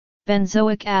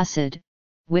Benzoic acid,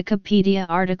 Wikipedia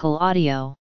article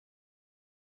audio.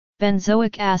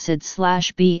 Benzoic acid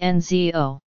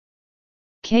 /BNZO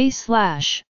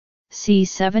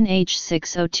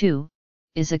K/C7H6O2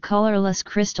 is a colorless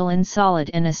crystalline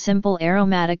solid and a simple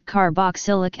aromatic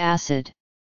carboxylic acid.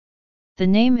 The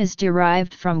name is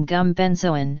derived from gum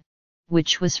benzoin,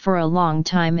 which was for a long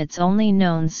time its only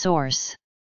known source.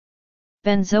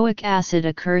 Benzoic acid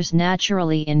occurs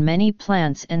naturally in many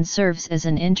plants and serves as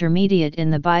an intermediate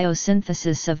in the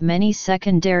biosynthesis of many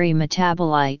secondary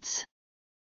metabolites.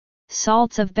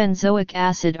 Salts of benzoic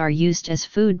acid are used as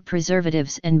food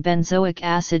preservatives, and benzoic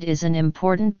acid is an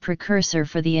important precursor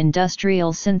for the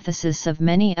industrial synthesis of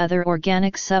many other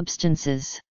organic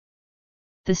substances.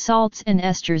 The salts and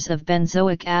esters of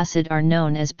benzoic acid are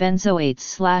known as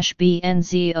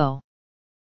benzoates/BNZO.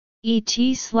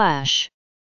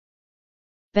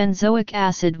 Benzoic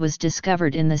acid was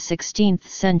discovered in the 16th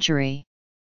century.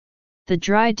 The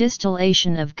dry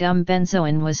distillation of gum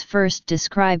benzoin was first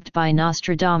described by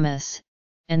Nostradamus,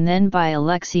 and then by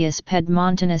Alexius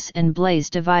Piedmontanus and Blaise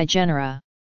de Vigenera.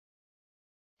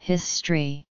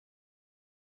 History.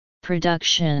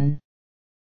 Production.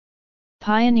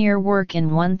 Pioneer work in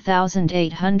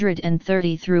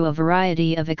 1830 through a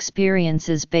variety of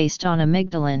experiences based on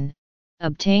amygdalin,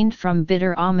 obtained from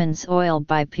bitter almonds oil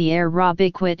by Pierre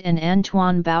Robiquet and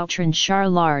Antoine Boutron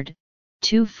Charlard,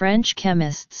 two French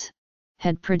chemists,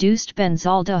 had produced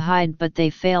benzaldehyde, but they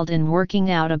failed in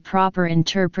working out a proper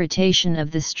interpretation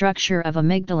of the structure of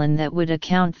amygdalin that would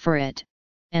account for it,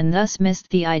 and thus missed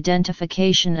the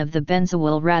identification of the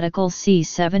benzoyl radical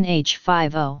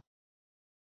C7H5O.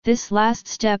 This last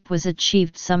step was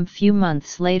achieved some few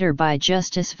months later by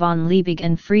Justus von Liebig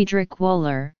and Friedrich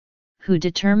Wöhler, who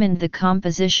determined the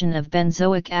composition of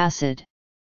benzoic acid.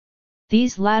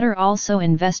 These latter also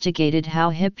investigated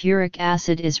how hippuric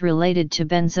acid is related to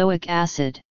benzoic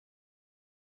acid.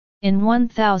 In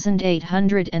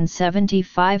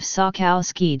 1875,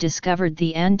 Sokowski discovered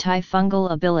the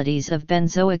antifungal abilities of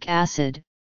benzoic acid,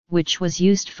 which was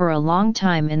used for a long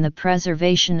time in the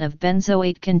preservation of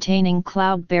benzoate-containing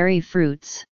cloudberry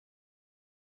fruits.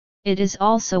 It is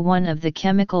also one of the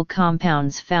chemical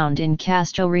compounds found in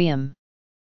castoreum.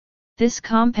 This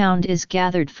compound is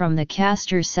gathered from the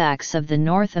castor sacs of the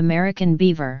North American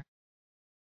beaver.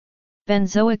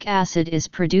 Benzoic acid is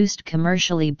produced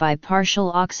commercially by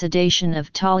partial oxidation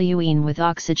of toluene with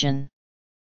oxygen.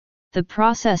 The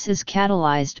process is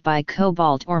catalyzed by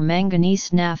cobalt or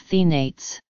manganese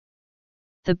naphthenates.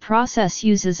 The process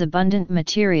uses abundant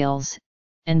materials,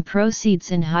 and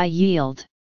proceeds in high yield.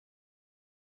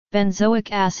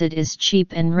 Benzoic acid is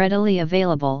cheap and readily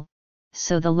available,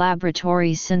 so the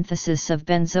laboratory synthesis of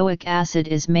benzoic acid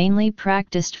is mainly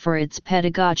practiced for its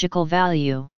pedagogical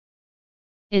value.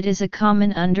 It is a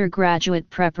common undergraduate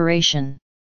preparation.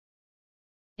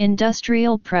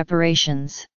 Industrial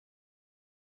preparations.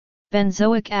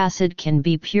 Benzoic acid can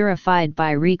be purified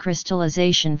by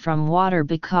recrystallization from water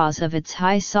because of its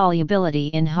high solubility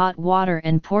in hot water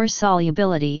and poor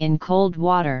solubility in cold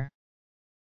water.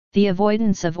 The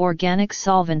avoidance of organic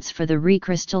solvents for the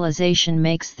recrystallization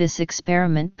makes this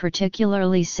experiment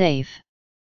particularly safe.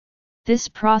 This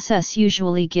process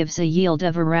usually gives a yield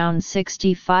of around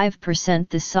 65%.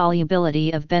 The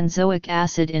solubility of benzoic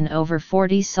acid in over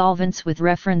 40 solvents with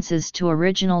references to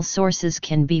original sources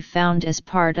can be found as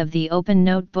part of the Open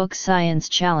Notebook Science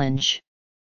Challenge.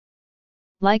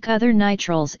 Like other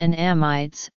nitriles and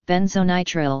amides,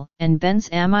 benzonitrile and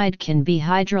benzamide can be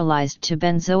hydrolyzed to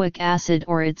benzoic acid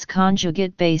or its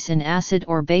conjugate base in acid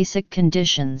or basic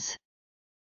conditions.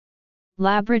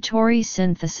 Laboratory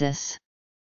synthesis.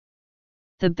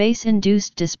 The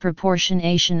base-induced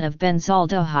disproportionation of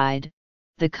benzaldehyde,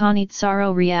 the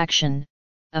Cannizzaro reaction,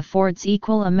 affords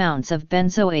equal amounts of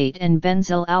benzoate and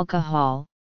benzyl alcohol.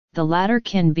 The latter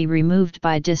can be removed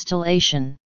by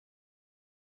distillation.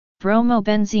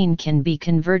 Bromobenzene can be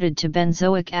converted to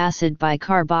benzoic acid by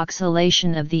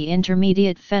carboxylation of the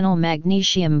intermediate phenyl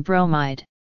magnesium bromide.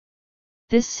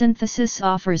 This synthesis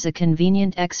offers a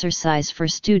convenient exercise for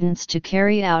students to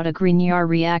carry out a Grignard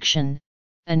reaction,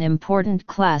 an important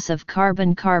class of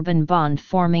carbon-carbon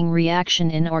bond-forming reaction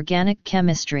in organic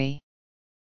chemistry.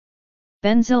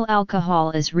 Benzyl alcohol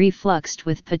is refluxed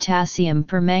with potassium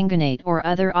permanganate or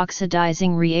other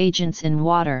oxidizing reagents in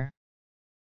water.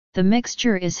 The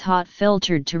mixture is hot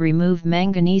filtered to remove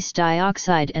manganese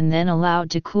dioxide and then allowed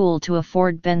to cool to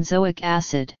afford benzoic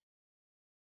acid.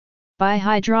 By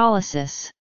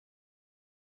hydrolysis.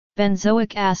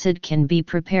 Benzoic acid can be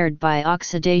prepared by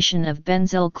oxidation of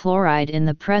benzyl chloride in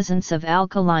the presence of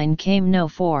alkaline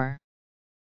CaMNO4.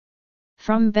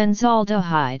 From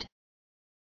benzaldehyde.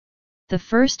 The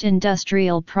first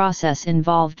industrial process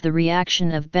involved the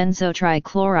reaction of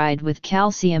benzotrichloride with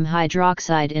calcium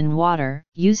hydroxide in water,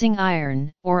 using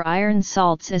iron or iron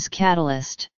salts as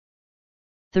catalyst.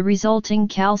 The resulting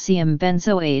calcium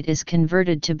benzoate is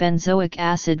converted to benzoic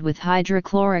acid with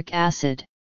hydrochloric acid.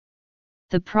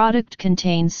 The product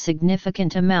contains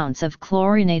significant amounts of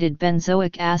chlorinated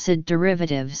benzoic acid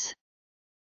derivatives.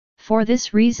 For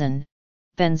this reason,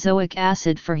 benzoic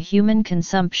acid for human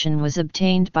consumption was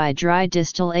obtained by dry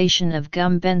distillation of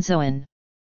gum benzoin.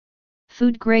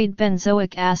 Food-grade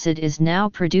benzoic acid is now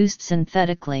produced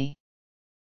synthetically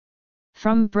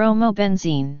from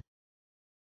bromobenzene.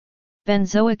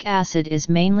 Benzoic acid is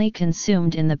mainly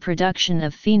consumed in the production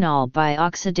of phenol by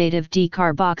oxidative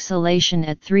decarboxylation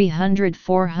at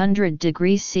 300–400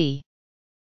 degrees C.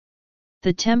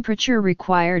 The temperature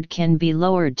required can be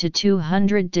lowered to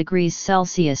 200 degrees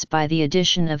Celsius by the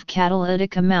addition of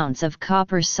catalytic amounts of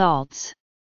copper salts.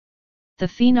 The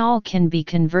phenol can be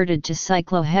converted to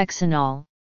cyclohexanol,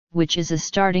 which is a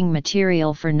starting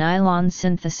material for nylon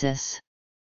synthesis.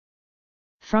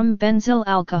 From benzyl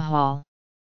alcohol.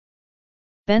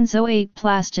 Benzoate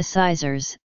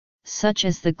plasticizers, such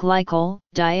as the glycol,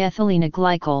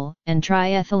 diethylenoglycol, and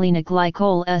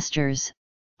triethylenoglycol esters,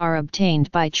 are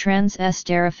obtained by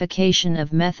transesterification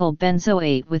of methyl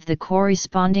benzoate with the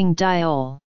corresponding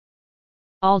diol.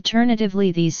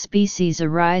 Alternatively, these species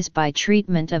arise by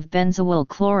treatment of benzoyl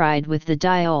chloride with the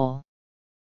diol.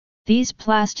 These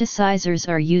plasticizers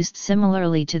are used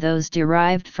similarly to those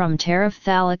derived from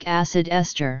terephthalic acid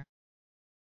ester.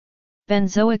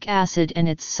 Benzoic acid and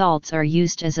its salts are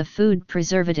used as a food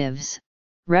preservatives,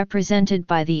 represented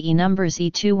by the E numbers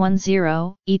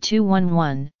E210,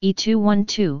 E211,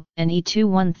 E212, and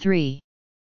E213.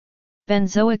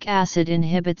 Benzoic acid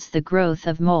inhibits the growth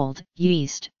of mold,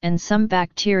 yeast, and some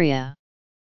bacteria.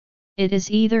 It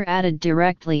is either added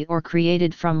directly or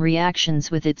created from reactions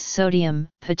with its sodium,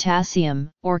 potassium,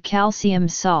 or calcium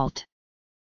salt.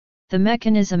 The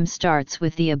mechanism starts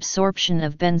with the absorption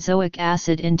of benzoic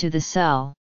acid into the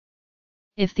cell.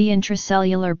 If the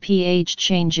intracellular pH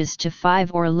changes to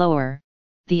 5 or lower,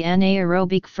 the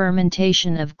anaerobic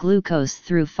fermentation of glucose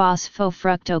through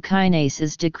phosphofructokinase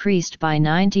is decreased by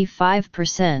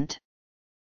 95%.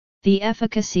 The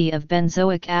efficacy of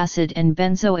benzoic acid and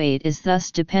benzoate is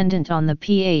thus dependent on the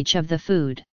pH of the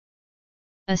food.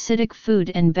 Acidic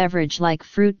food and beverage like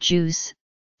fruit juice,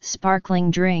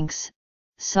 sparkling drinks,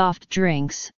 soft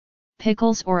drinks,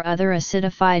 pickles or other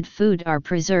acidified food are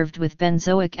preserved with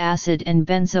benzoic acid and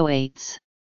benzoates.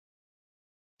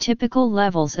 Typical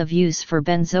levels of use for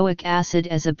benzoic acid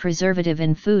as a preservative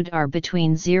in food are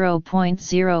between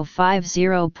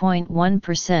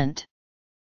 0.05–0.1%.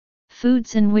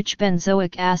 Foods in which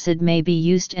benzoic acid may be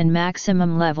used and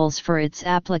maximum levels for its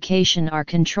application are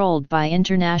controlled by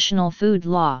international food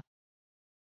law.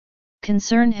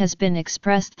 Concern has been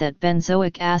expressed that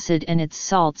benzoic acid and its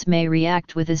salts may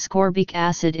react with ascorbic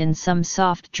acid in some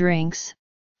soft drinks,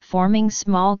 forming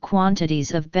small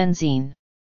quantities of benzene.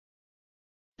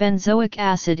 Benzoic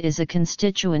acid is a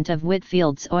constituent of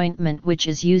Whitfield's ointment, which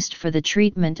is used for the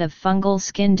treatment of fungal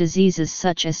skin diseases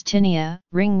such as tinea,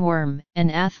 ringworm,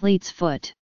 and athlete's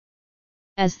foot.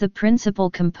 As the principal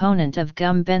component of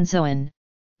gum benzoin,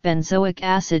 benzoic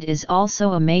acid is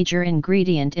also a major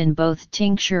ingredient in both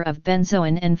tincture of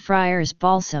benzoin and Friar's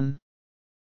balsam.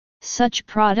 Such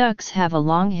products have a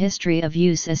long history of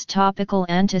use as topical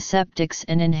antiseptics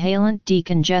and inhalant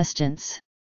decongestants.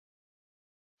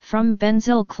 From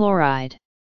benzyl chloride.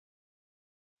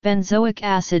 Benzoic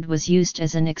acid was used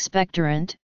as an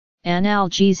expectorant,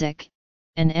 analgesic,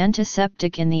 and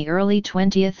antiseptic in the early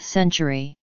 20th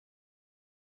century.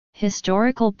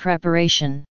 Historical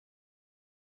preparation.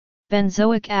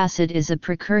 Benzoic acid is a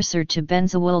precursor to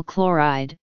benzoyl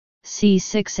chloride,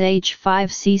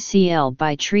 C6H5CCl,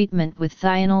 by treatment with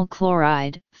thionyl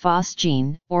chloride,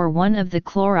 phosgene, or one of the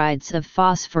chlorides of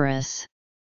phosphorus.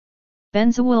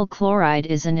 Benzoyl chloride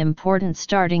is an important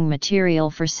starting material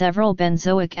for several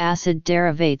benzoic acid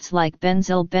derivates like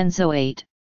benzyl benzoate,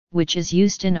 which is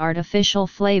used in artificial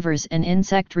flavors and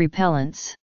insect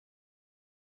repellents.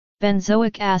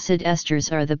 Benzoic acid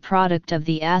esters are the product of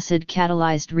the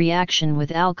acid-catalyzed reaction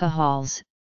with alcohols.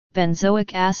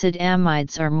 Benzoic acid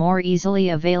amides are more easily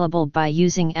available by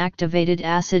using activated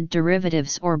acid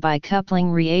derivatives or by coupling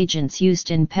reagents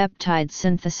used in peptide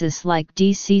synthesis like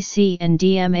DCC and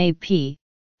DMAP.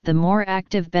 The more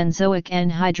active benzoic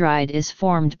anhydride is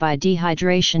formed by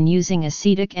dehydration using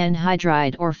acetic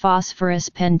anhydride or phosphorus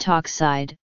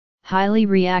pentoxide, Highly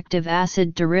reactive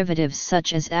acid derivatives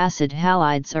such as acid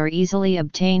halides are easily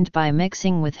obtained by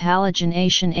mixing with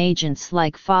halogenation agents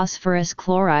like phosphorus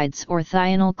chlorides or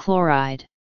thionyl chloride.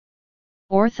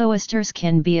 Orthoesters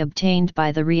can be obtained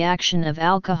by the reaction of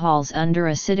alcohols under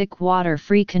acidic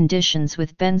water-free conditions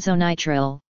with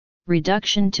benzonitrile.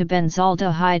 Reduction to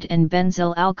benzaldehyde and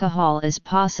benzyl alcohol is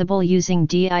possible using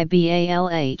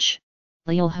DIBALH,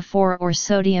 LiAlH4 or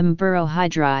sodium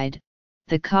borohydride.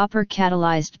 The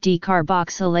copper-catalyzed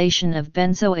decarboxylation of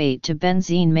benzoate to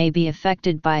benzene may be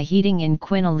affected by heating in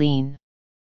quinoline.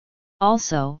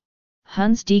 Also,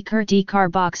 Hun's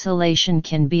decarboxylation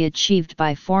can be achieved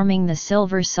by forming the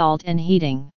silver salt and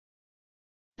heating.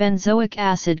 Benzoic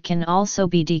acid can also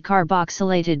be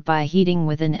decarboxylated by heating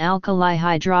with an alkali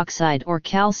hydroxide or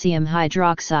calcium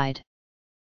hydroxide.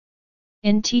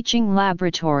 In teaching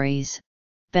laboratories,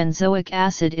 benzoic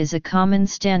acid is a common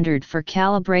standard for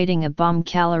calibrating a bomb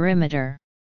calorimeter.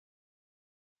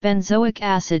 Benzoic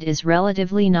acid is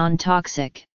relatively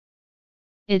non-toxic.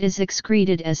 It is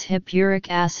excreted as hippuric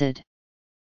acid.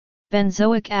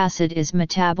 Benzoic acid is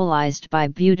metabolized by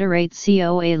butyrate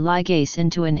CoA ligase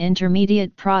into an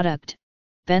intermediate product,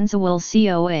 benzoyl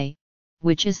CoA,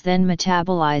 which is then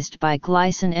metabolized by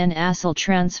glycine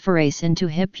N-acyltransferase into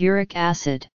hippuric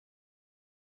acid.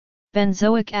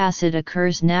 Benzoic acid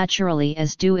occurs naturally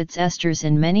as do its esters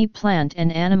in many plant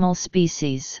and animal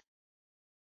species.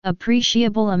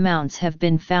 Appreciable amounts have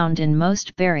been found in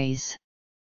most berries.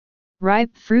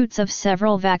 Ripe fruits of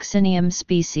several vaccinium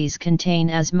species contain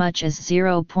as much as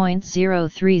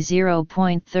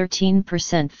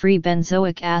 0.030.13% free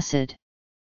benzoic acid.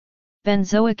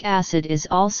 Benzoic acid is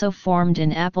also formed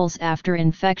in apples after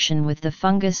infection with the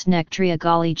fungus Nectria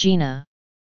galligina.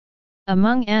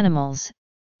 Among animals,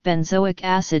 benzoic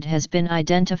acid has been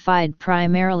identified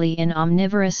primarily in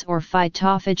omnivorous or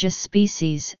phytophagous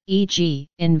species, e.g.,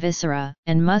 in viscera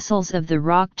and muscles of the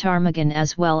rock ptarmigan,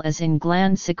 as well as in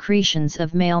gland secretions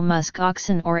of male musk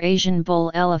oxen or Asian bull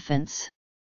elephants.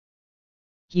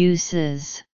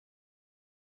 Uses: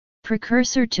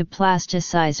 precursor to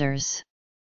plasticizers,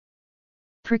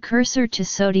 precursor to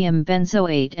sodium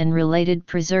benzoate and related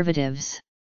preservatives,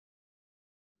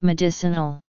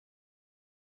 medicinal.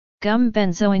 Gum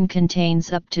benzoin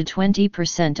contains up to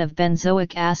 20% of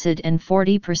benzoic acid and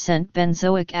 40%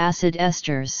 benzoic acid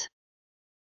esters.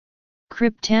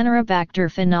 Cryptanirobacter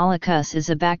phenolicus is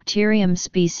a bacterium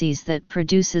species that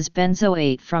produces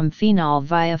benzoate from phenol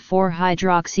via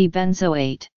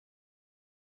 4-hydroxybenzoate.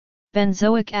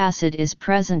 Benzoic acid is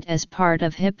present as part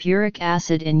of hippuric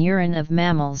acid in urine of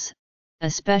mammals,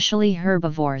 especially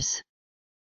herbivores.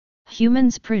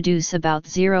 Humans produce about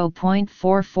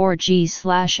 0.44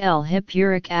 g/L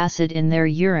hippuric acid in their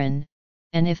urine,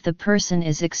 and if the person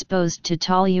is exposed to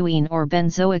toluene or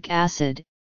benzoic acid,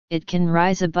 it can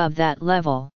rise above that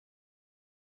level.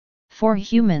 For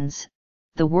humans,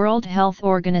 the World Health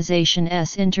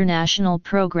Organization's International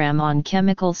Program on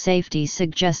Chemical Safety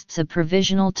suggests a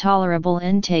provisional tolerable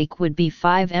intake would be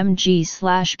 5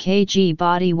 mg/kg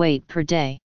body weight per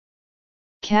day.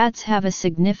 Cats have a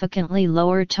significantly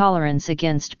lower tolerance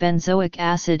against benzoic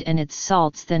acid and its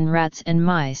salts than rats and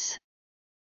mice.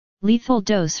 Lethal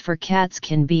dose for cats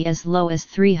can be as low as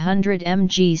 300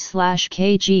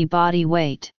 mg/kg body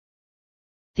weight.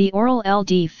 The oral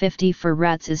LD50 for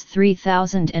rats is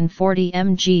 3040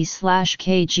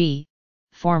 mg/kg,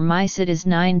 for mice it is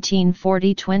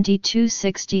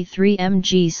 1940-2263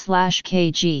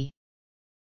 mg/kg.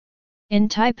 In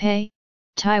Taipei,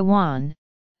 Taiwan,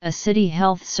 a city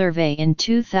health survey in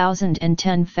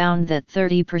 2010 found that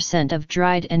 30% of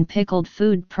dried and pickled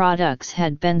food products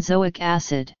had benzoic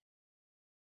acid.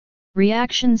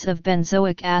 Reactions of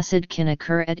benzoic acid can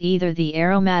occur at either the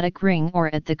aromatic ring or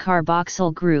at the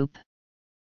carboxyl group.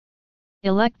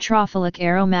 Electrophilic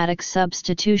aromatic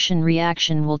substitution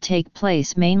reaction will take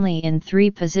place mainly in 3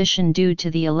 position due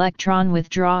to the electron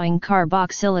withdrawing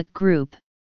carboxylic group,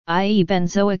 i.e.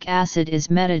 benzoic acid is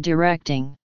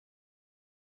meta-directing.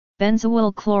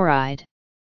 Benzoyl chloride.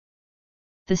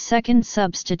 The second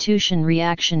substitution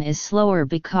reaction is slower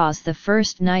because the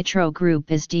first nitro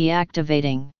group is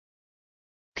deactivating.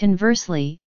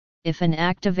 Conversely, if an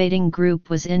activating group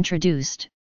was introduced,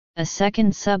 a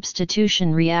second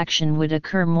substitution reaction would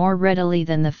occur more readily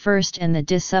than the first and the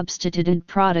disubstituted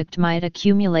product might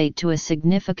accumulate to a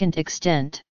significant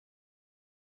extent.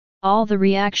 All the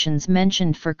reactions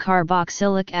mentioned for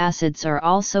carboxylic acids are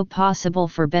also possible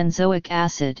for benzoic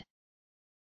acid.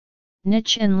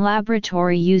 Niche and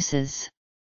laboratory uses.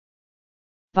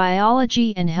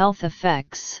 Biology and health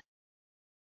effects.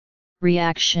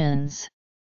 Reactions.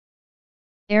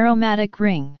 Aromatic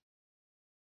ring.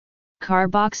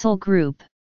 Carboxyl group.